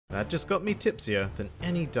That just got me tipsier than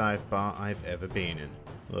any dive bar I've ever been in.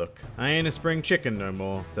 Look, I ain't a spring chicken no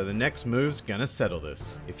more, so the next move's gonna settle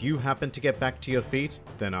this. If you happen to get back to your feet,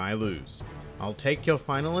 then I lose. I'll take your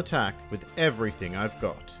final attack with everything I've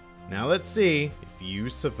got. Now let's see if you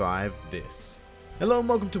survive this. Hello and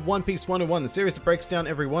welcome to One Piece 101, the series that breaks down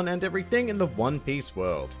everyone and everything in the One Piece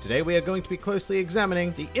world. Today we are going to be closely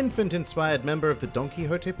examining the infant-inspired member of the Don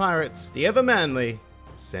Quixote Pirates, the ever-manly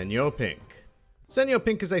Senor Pink. Senor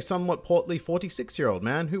Pink is a somewhat portly 46-year-old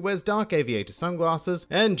man who wears dark aviator sunglasses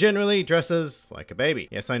and generally dresses like a baby.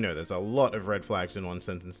 Yes, I know there's a lot of red flags in one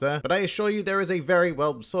sentence there, but I assure you there is a very,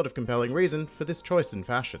 well, sort of compelling reason for this choice in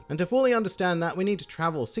fashion. And to fully understand that, we need to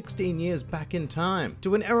travel 16 years back in time,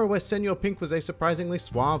 to an era where Senor Pink was a surprisingly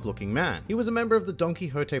suave-looking man. He was a member of the Don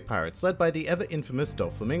Quixote Pirates led by the ever-infamous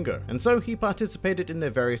Doflamingo, and so he participated in their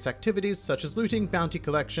various activities such as looting, bounty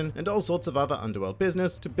collection, and all sorts of other underworld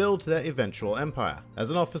business to build their eventual empire. As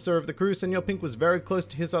an officer of the crew, Senor Pink was very close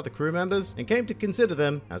to his other crew members and came to consider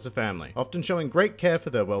them as a family, often showing great care for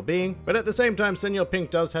their well-being, but at the same time Senor Pink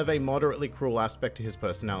does have a moderately cruel aspect to his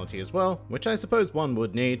personality as well, which I suppose one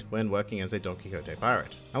would need when working as a Don Quixote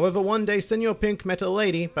pirate. However, one day Senor Pink met a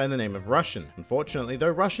lady by the name of Russian. Unfortunately though,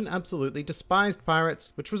 Russian absolutely despised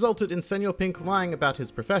pirates, which resulted in Senor Pink lying about his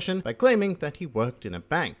profession by claiming that he worked in a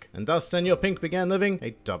bank, and thus Senor Pink began living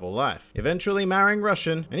a double life, eventually marrying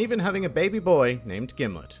Russian and even having a baby boy named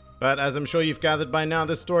Gimlet. But as I'm sure you've gathered by now,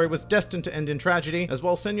 this story was destined to end in tragedy, as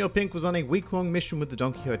while Senor Pink was on a week-long mission with the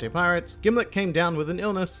Don Quixote Pirates, Gimlet came down with an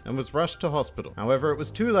illness and was rushed to hospital. However, it was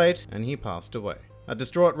too late and he passed away. A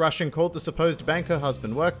distraught Russian called the supposed bank her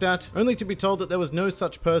husband worked at, only to be told that there was no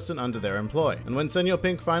such person under their employ. And when Senor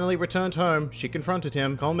Pink finally returned home, she confronted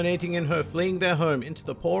him, culminating in her fleeing their home into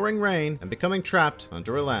the pouring rain and becoming trapped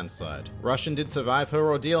under a landslide. Russian did survive her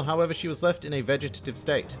ordeal, however she was left in a vegetative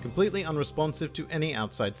state, completely unresponsive to any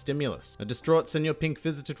outside stimulus. A distraught Senor Pink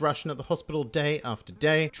visited Russian at the hospital day after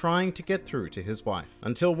day, trying to get through to his wife.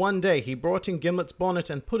 Until one day he brought in Gimlet's bonnet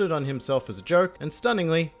and put it on himself as a joke, and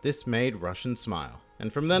stunningly, this made Russian smile.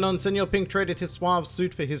 And from then on, Senor Pink traded his suave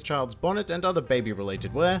suit for his child's bonnet and other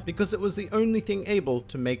baby-related wear because it was the only thing able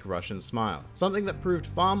to make Russian smile. Something that proved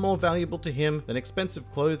far more valuable to him than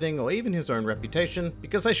expensive clothing or even his own reputation,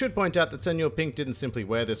 because I should point out that Senor Pink didn't simply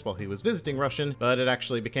wear this while he was visiting Russian, but it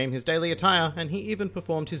actually became his daily attire, and he even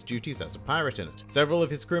performed his duties as a pirate in it. Several of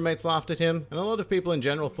his crewmates laughed at him, and a lot of people in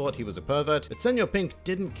general thought he was a pervert, but Senor Pink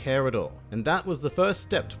didn't care at all. And that was the first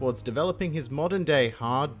step towards developing his modern-day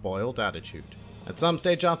hard-boiled attitude. At some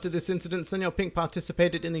stage after this incident, Senor Pink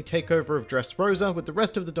participated in the takeover of Dressrosa with the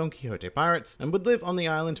rest of the Don Quixote pirates and would live on the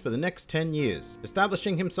island for the next 10 years,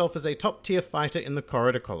 establishing himself as a top-tier fighter in the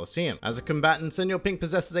Corridor Coliseum. As a combatant, Senor Pink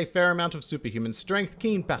possesses a fair amount of superhuman strength,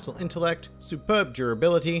 keen battle intellect, superb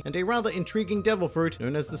durability, and a rather intriguing devil fruit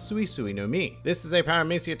known as the Sui Sui no Mi. This is a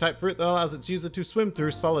paramecia-type fruit that allows its user to swim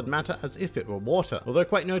through solid matter as if it were water, although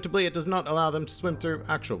quite notably it does not allow them to swim through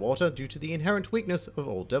actual water due to the inherent weakness of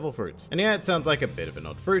all devil fruits. And yeah, it sounds like a bit of an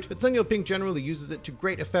odd fruit, but Senor Pink generally uses it to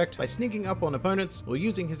great effect by sneaking up on opponents or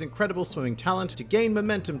using his incredible swimming talent to gain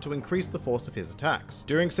momentum to increase the force of his attacks.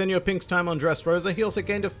 During Senor Pink's time on Dressrosa, he also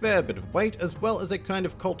gained a fair bit of weight as well as a kind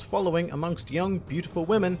of cult following amongst young, beautiful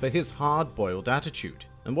women for his hard-boiled attitude.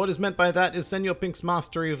 And what is meant by that is Senor Pink's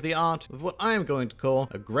mastery of the art of what I am going to call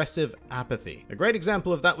aggressive apathy. A great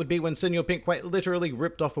example of that would be when Senor Pink quite literally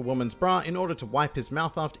ripped off a woman's bra in order to wipe his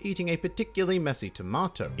mouth after eating a particularly messy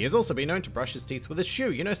tomato. He has also been known to brush his teeth with a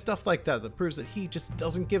shoe, you know, stuff like that that proves that he just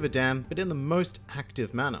doesn't give a damn, but in the most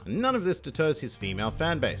active manner. And none of this deters his female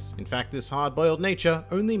fanbase. In fact, this hard-boiled nature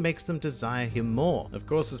only makes them desire him more. Of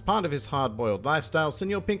course, as part of his hard-boiled lifestyle,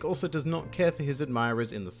 Senor Pink also does not care for his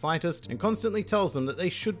admirers in the slightest, and constantly tells them that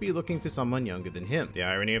they should be looking for someone younger than him. The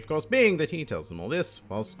irony, of course, being that he tells them all this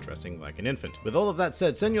whilst dressing like an infant. With all of that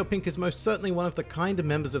said, Senor Pink is most certainly one of the kinder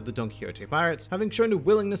members of the Don Quixote Pirates, having shown a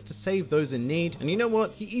willingness to save those in need, and you know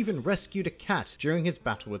what? He even rescued a cat during his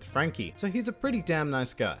battle with Frankie, so he's a pretty damn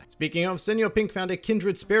nice guy. Speaking of, Senor Pink found a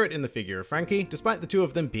kindred spirit in the figure of Frankie, despite the two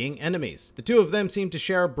of them being enemies. The two of them seem to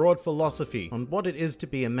share a broad philosophy on what it is to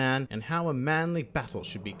be a man and how a manly battle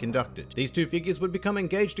should be conducted. These two figures would become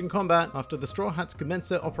engaged in combat after the Straw Hats commenced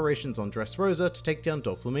their operations on Dressrosa to take down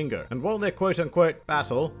Doflamingo. And while their quote-unquote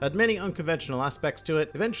battle had many unconventional aspects to it,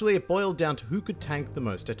 eventually it boiled down to who could tank the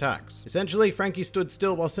most attacks. Essentially, Frankie stood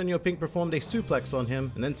still while Senor Pink performed a suplex on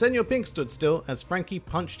him, and then Senor Pink stood still as Frankie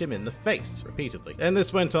punched him in the face repeatedly. And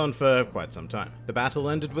this went on for quite some time. The battle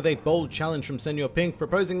ended with a bold challenge from Senor Pink,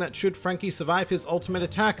 proposing that should Frankie survive his ultimate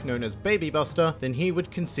attack, known as Baby Buster, then he would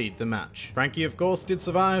concede the match. Frankie, of course, did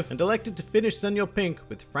survive, and elected to finish Senor Pink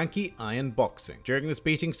with Frankie Iron Boxing. During this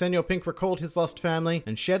beating, Senor Pink recalled his lost family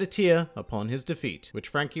and shed a tear upon his defeat, which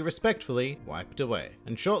Frankie respectfully wiped away.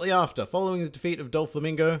 And shortly after, following the defeat of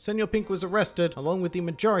Doflamingo, Senor Pink was arrested along with the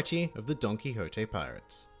majority of the Don Quixote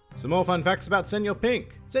pirates. Some more fun facts about Senor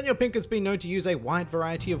Pink. Senor Pink has been known to use a wide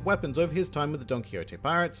variety of weapons over his time with the Don Quixote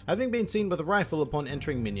pirates, having been seen with a rifle upon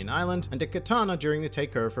entering Minion Island and a katana during the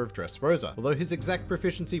takeover of Dressrosa, although his exact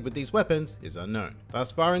proficiency with these weapons is unknown.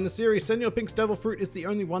 Thus far in the series, Senor Pink's Devil Fruit is the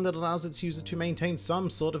only one that allows its user to maintain some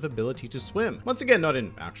sort of ability to swim. Once again, not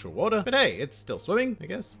in actual water, but hey, it's still swimming, I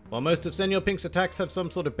guess. While most of Senor Pink's attacks have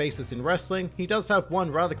some sort of basis in wrestling, he does have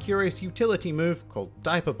one rather curious utility move called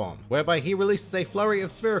Diaper Bomb, whereby he releases a flurry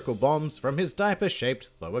of spherical bombs from his diaper-shaped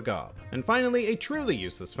lower garb. And finally, a truly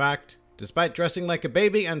useless fact. Despite dressing like a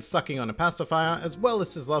baby and sucking on a pacifier, as well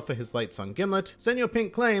as his love for his late son Gimlet, Senor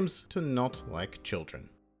Pink claims to not like children.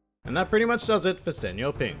 And that pretty much does it for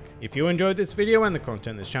Senor Pink. If you enjoyed this video and the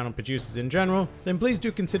content this channel produces in general, then please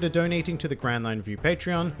do consider donating to the Grand Line Review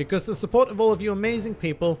Patreon, because the support of all of you amazing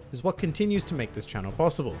people is what continues to make this channel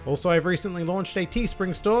possible. Also, I've recently launched a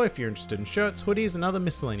Teespring store if you're interested in shirts, hoodies, and other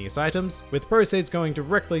miscellaneous items, with proceeds going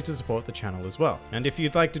directly to support the channel as well. And if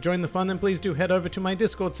you'd like to join the fun, then please do head over to my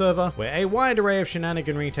Discord server, where a wide array of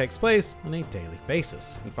shenaniganry takes place on a daily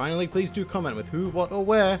basis. And finally, please do comment with who, what, or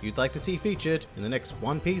where you'd like to see featured in the next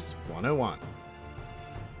One Piece 101.